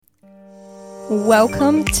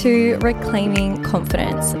Welcome to Reclaiming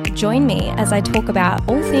Confidence. Join me as I talk about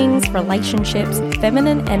all things relationships,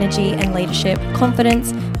 feminine energy and leadership,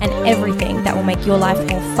 confidence, and everything that will make your life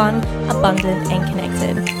more fun, abundant, and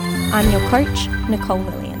connected. I'm your coach, Nicole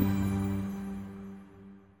Lillian.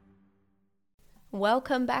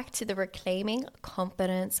 Welcome back to the Reclaiming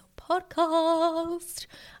Confidence podcast.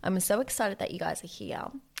 I'm so excited that you guys are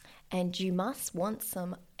here, and you must want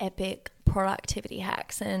some epic productivity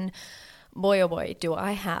hacks. And boy, oh boy, do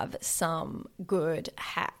I have some good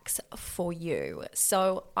hacks for you.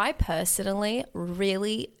 So I personally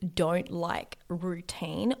really don't like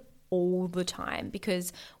routine all the time,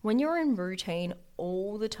 because when you're in routine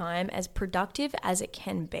all the time, as productive as it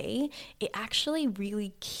can be, it actually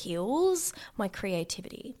really kills my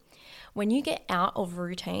creativity. When you get out of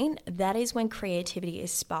routine, that is when creativity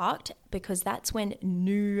is sparked, because that's when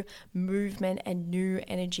new movement and new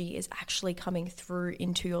energy is actually coming through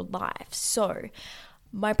into your life. So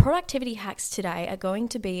my productivity hacks today are going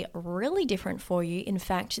to be really different for you. In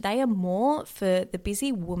fact, they are more for the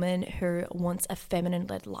busy woman who wants a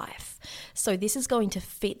feminine-led life. So this is going to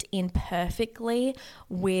fit in perfectly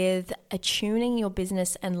with attuning your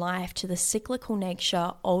business and life to the cyclical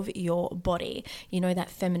nature of your body. You know, that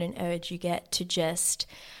feminine urge you get to just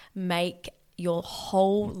make your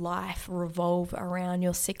whole life revolve around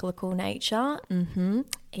your cyclical nature.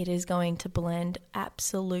 It is going to blend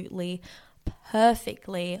absolutely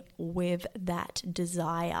perfectly with that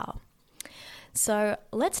desire. So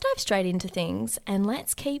let's dive straight into things, and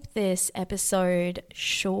let's keep this episode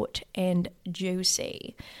short and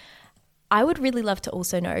juicy. I would really love to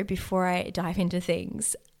also know, before I dive into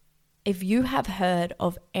things, if you have heard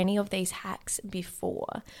of any of these hacks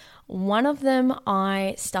before. One of them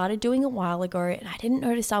I started doing a while ago, and I didn't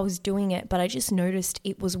notice I was doing it, but I just noticed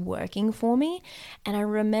it was working for me. And I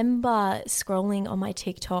remember scrolling on my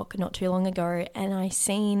TikTok not too long ago, and I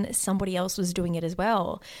seen somebody else was doing it as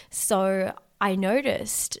well. So I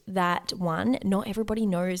noticed that, one, not everybody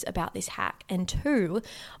knows about this hack, and two,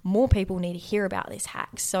 more people need to hear about this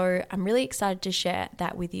hack. So I'm really excited to share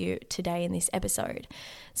that with you today in this episode.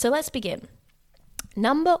 So let's begin.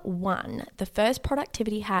 Number one, the first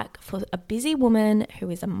productivity hack for a busy woman who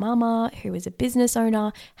is a mama, who is a business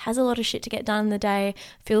owner, has a lot of shit to get done in the day,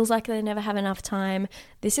 feels like they never have enough time.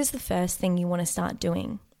 This is the first thing you want to start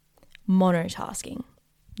doing: monotasking.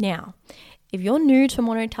 Now, if you're new to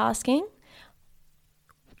monotasking,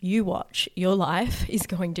 you watch, your life is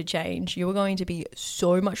going to change. You're going to be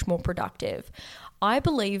so much more productive. I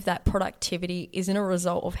believe that productivity isn't a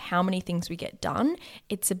result of how many things we get done.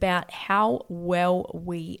 It's about how well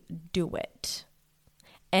we do it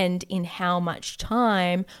and in how much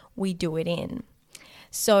time we do it in.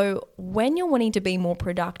 So when you're wanting to be more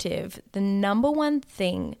productive, the number one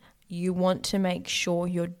thing you want to make sure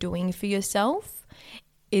you're doing for yourself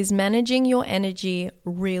is managing your energy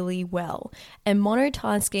really well. And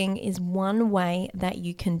monotasking is one way that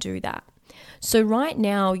you can do that. So right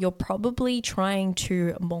now, you're probably trying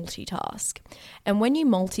to multitask. And when you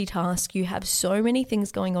multitask, you have so many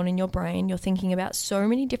things going on in your brain. You're thinking about so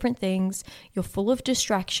many different things. You're full of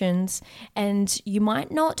distractions, and you might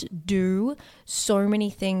not do so many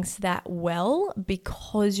things that well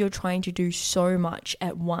because you're trying to do so much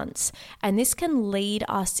at once. And this can lead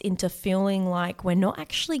us into feeling like we're not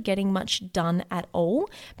actually getting much done at all,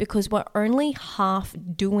 because we're only half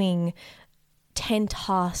doing 10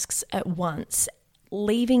 tasks at once,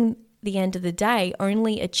 leaving the end of the day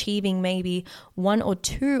only achieving maybe one or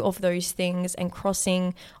two of those things and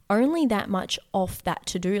crossing only that much off that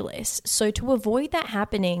to-do list. So to avoid that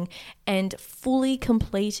happening and fully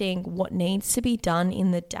completing what needs to be done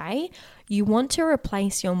in the day, you want to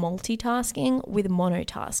replace your multitasking with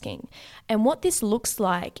monotasking. And what this looks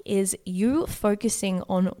like is you focusing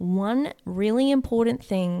on one really important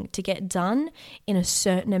thing to get done in a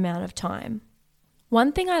certain amount of time.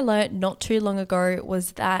 One thing I learned not too long ago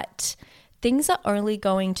was that things are only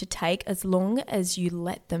going to take as long as you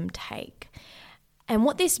let them take. And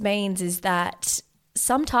what this means is that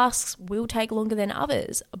some tasks will take longer than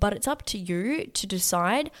others, but it's up to you to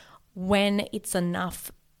decide when it's enough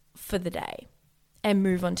for the day and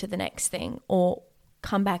move on to the next thing, or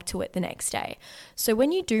come back to it the next day. So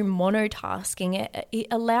when you do monotasking, it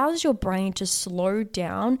allows your brain to slow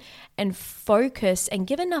down and focus and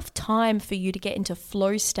give enough time for you to get into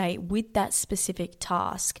flow state with that specific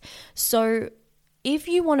task. So if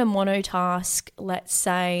you want to monotask, let's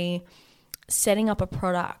say setting up a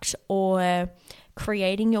product or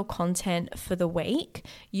creating your content for the week,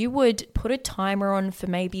 you would put a timer on for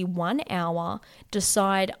maybe 1 hour,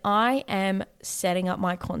 decide I am setting up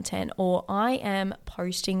my content or I am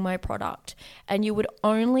posting my product, and you would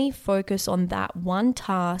only focus on that one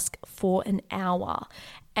task for an hour.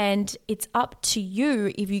 And it's up to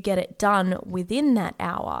you if you get it done within that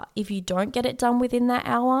hour. If you don't get it done within that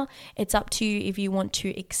hour, it's up to you if you want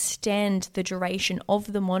to extend the duration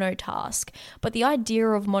of the monotask. But the idea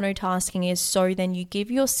of monotasking is so then you give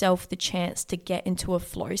yourself the chance to get into a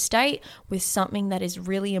flow state with something that is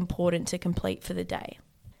really important to complete for the day.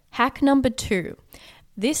 Hack number 2.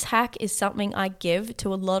 This hack is something I give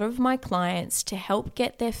to a lot of my clients to help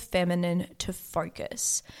get their feminine to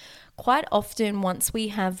focus. Quite often, once we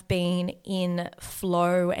have been in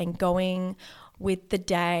flow and going with the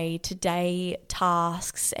day-to-day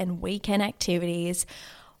tasks and weekend activities,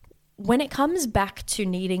 when it comes back to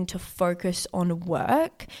needing to focus on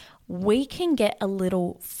work, we can get a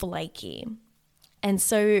little flaky. And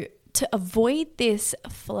so to avoid this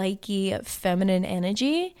flaky feminine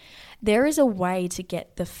energy, there is a way to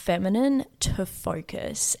get the feminine to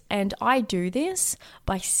focus. And I do this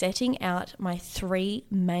by setting out my 3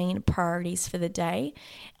 main priorities for the day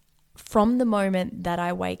from the moment that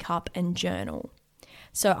I wake up and journal.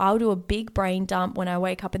 So I'll do a big brain dump when I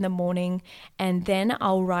wake up in the morning, and then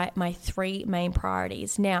I'll write my 3 main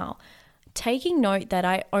priorities. Now, taking note that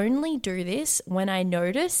I only do this when I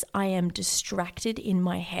notice I am distracted in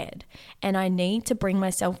my head and I need to bring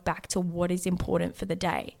myself back to what is important for the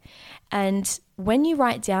day. And when you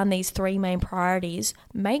write down these 3 main priorities,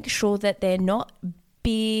 make sure that they're not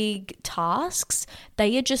big tasks.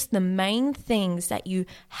 They are just the main things that you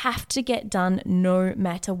have to get done no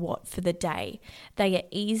matter what for the day. They are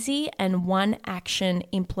easy and one action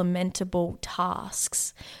implementable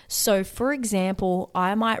tasks. So for example,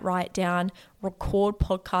 I might write down record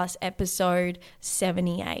podcast episode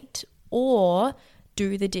 78 or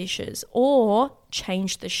do the dishes or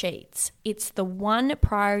change the sheets. It's the one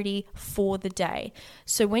priority for the day.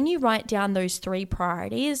 So when you write down those 3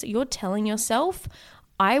 priorities, you're telling yourself,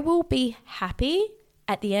 I will be happy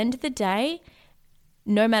at the end of the day,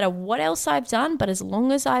 no matter what else I've done, but as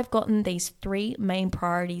long as I've gotten these 3 main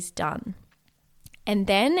priorities done. And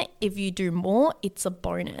then if you do more, it's a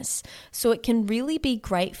bonus. So it can really be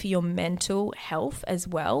great for your mental health as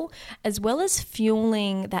well as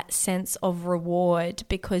fueling that sense of reward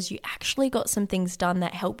because you actually got some things done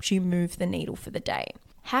that helped you move the needle for the day.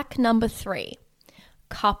 Hack number 3,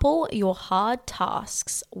 couple your hard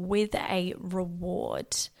tasks with a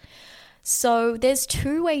reward. So there's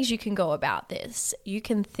 2 ways you can go about this. You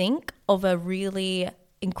can think of a really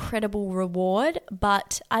incredible reward,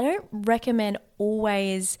 but I don't recommend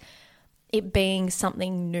always it being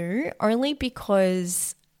something new, only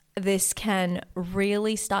because this can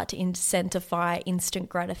really start to incentivize instant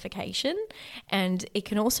gratification, and it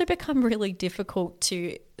can also become really difficult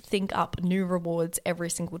to think up new rewards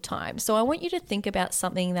every single time. So I want you to think about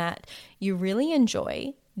something that you really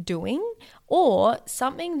enjoy doing or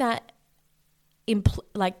something that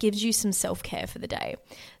gives you some self-care for the day.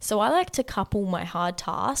 So I like to couple my hard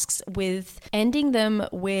tasks with ending them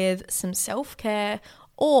with some self-care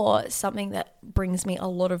or something that brings me a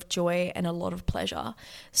lot of joy and a lot of pleasure.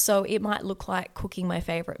 So it might look like cooking my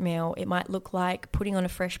favorite meal. It might look like putting on a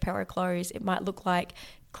fresh pair of clothes. It might look like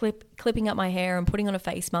clipping up my hair and putting on a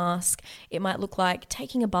face mask. It might look like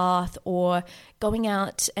taking a bath or going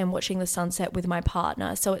out and watching the sunset with my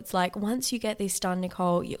partner. So it's like once you get this done,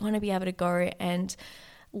 Nicole, you're going to be able to go and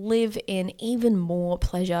live in even more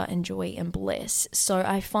pleasure and joy and bliss. So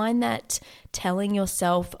I find that telling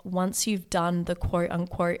yourself once you've done the quote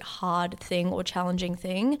unquote hard thing or challenging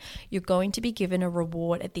thing, you're going to be given a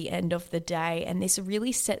reward at the end of the day. And this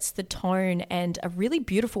really sets the tone and a really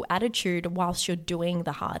beautiful attitude whilst you're doing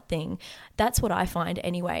the hard thing. That's what I find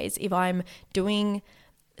anyways. If I'm doing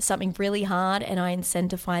something really hard and I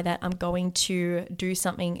incentivize that I'm going to do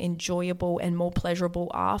something enjoyable and more pleasurable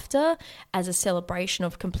after as a celebration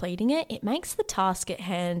of completing it, it makes the task at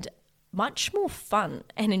hand much more fun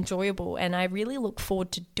and enjoyable. And I really look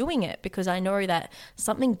forward to doing it because I know that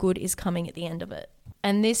something good is coming at the end of it.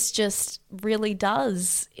 And this just really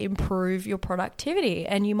does improve your productivity.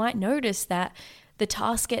 And you might notice that the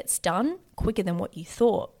task gets done quicker than what you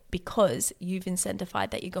thought because you've incentivized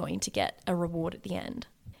that you're going to get a reward at the end.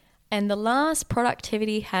 And the last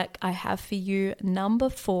productivity hack I have for you, number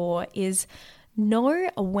 4, is know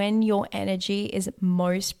when your energy is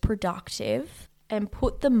most productive and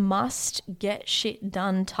put the must get shit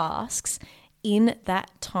done tasks in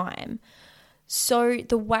that time. So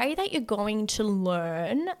the way that you're going to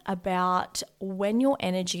learn about when your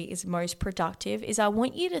energy is most productive is I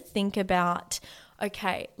want you to think about,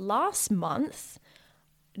 okay, last month,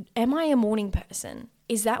 am I a morning person?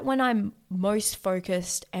 Is that when I'm most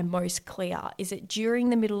focused and most clear? Is it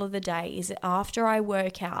during the middle of the day? Is it after I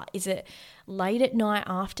work out? Is it late at night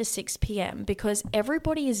after 6 p.m.? Because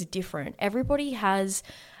everybody is different. Everybody has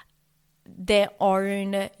their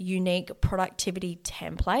own unique productivity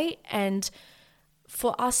template. And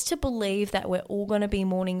for us to believe that we're all going to be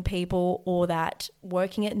morning people or that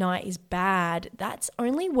working at night is bad, that's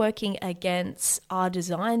only working against our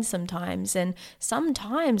design sometimes. And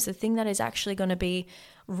sometimes the thing that is actually going to be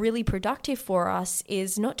really productive for us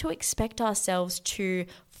is not to expect ourselves to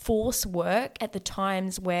force work at the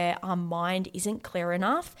times where our mind isn't clear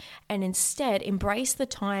enough, and instead embrace the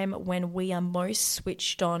time when we are most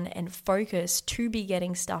switched on and focused to be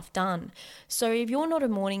getting stuff done. So if you're not a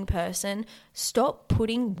morning person, stop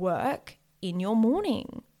putting work in your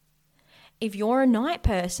morning. If you're a night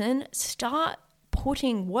person, start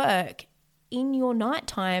putting work in your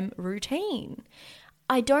nighttime routine.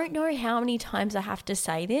 I don't know how many times I have to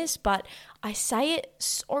say this, but I say it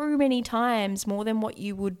so many times, more than what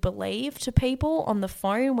you would believe, to people on the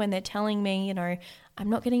phone when they're telling me, I'm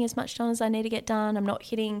not getting as much done as I need to get done. I'm not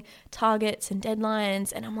hitting targets and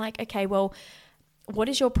deadlines. And I'm like, okay, well, what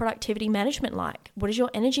is your productivity management like? What is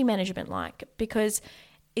your energy management like? Because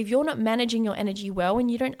if you're not managing your energy well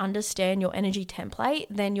and you don't understand your energy template,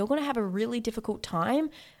 then you're going to have a really difficult time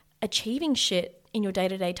achieving shit in your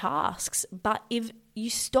day-to-day tasks. But if you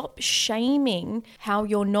stop shaming how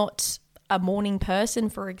you're not a morning person,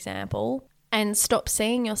 for example, and stop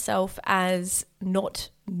seeing yourself as not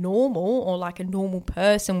normal or like a normal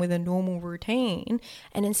person with a normal routine,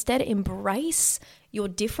 and instead embrace your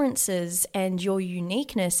differences and your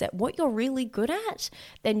uniqueness at what you're really good at,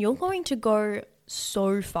 then you're going to go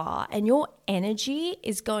so far and your energy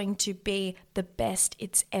is going to be the best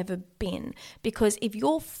it's ever been. Because if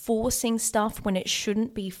you're forcing stuff when it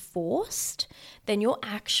shouldn't be forced, then you're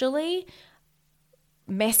actually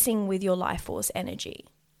messing with your life force energy.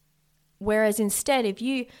 Whereas instead, if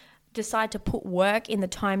you decide to put work in the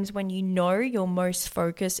times when you know you're most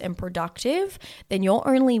focused and productive, then you're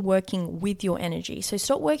only working with your energy. So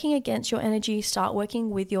stop working against your energy, start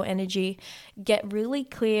working with your energy. Get really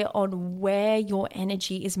clear on where your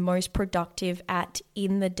energy is most productive at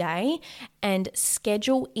in the day and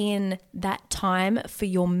schedule in that time for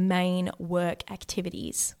your main work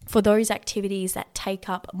activities. For those activities that take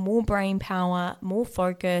up more brain power, more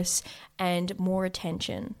focus, and more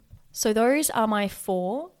attention. So those are my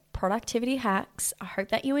 4 productivity hacks. I hope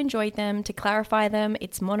that you enjoyed them. To clarify them,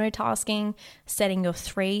 it's monotasking, setting your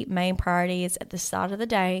 3 main priorities at the start of the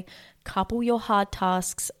day, couple your hard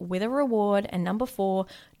tasks with a reward, and number 4,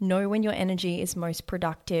 know when your energy is most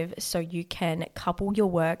productive so you can couple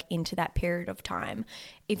your work into that period of time.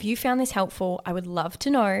 If you found this helpful, I would love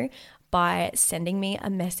to know by sending me a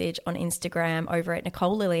message on Instagram over at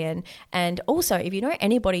Nicole Lillian. And also, if you know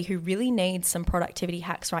anybody who really needs some productivity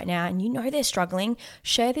hacks right now and you know they're struggling,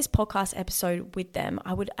 share this podcast episode with them.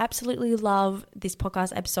 I would absolutely love this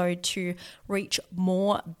podcast episode to reach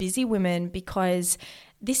more busy women, because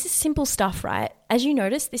this is simple stuff, right? As you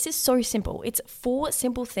notice, this is so simple. It's 4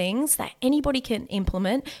 simple things that anybody can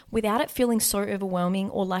implement without it feeling so overwhelming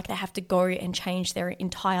or like they have to go and change their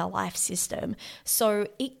entire life system. So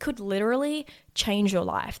it could literally change your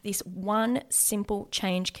life. This one simple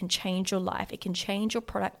change can change your life. It can change your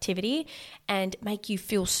productivity and make you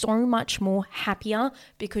feel so much more happier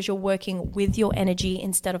because you're working with your energy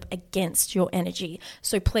instead of against your energy.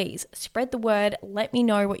 So please spread the word. Let me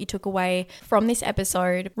know what you took away from this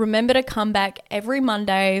episode. Remember to come back every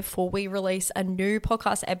Monday for we release a new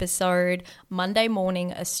podcast episode Monday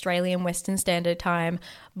morning, Australian Western Standard Time.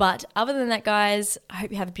 But other than that, guys, I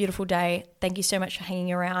hope you have a beautiful day. Thank you so much for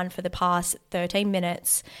hanging around for the past 13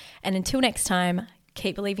 minutes. And until next time,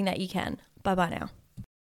 keep believing that you can. Bye-bye now.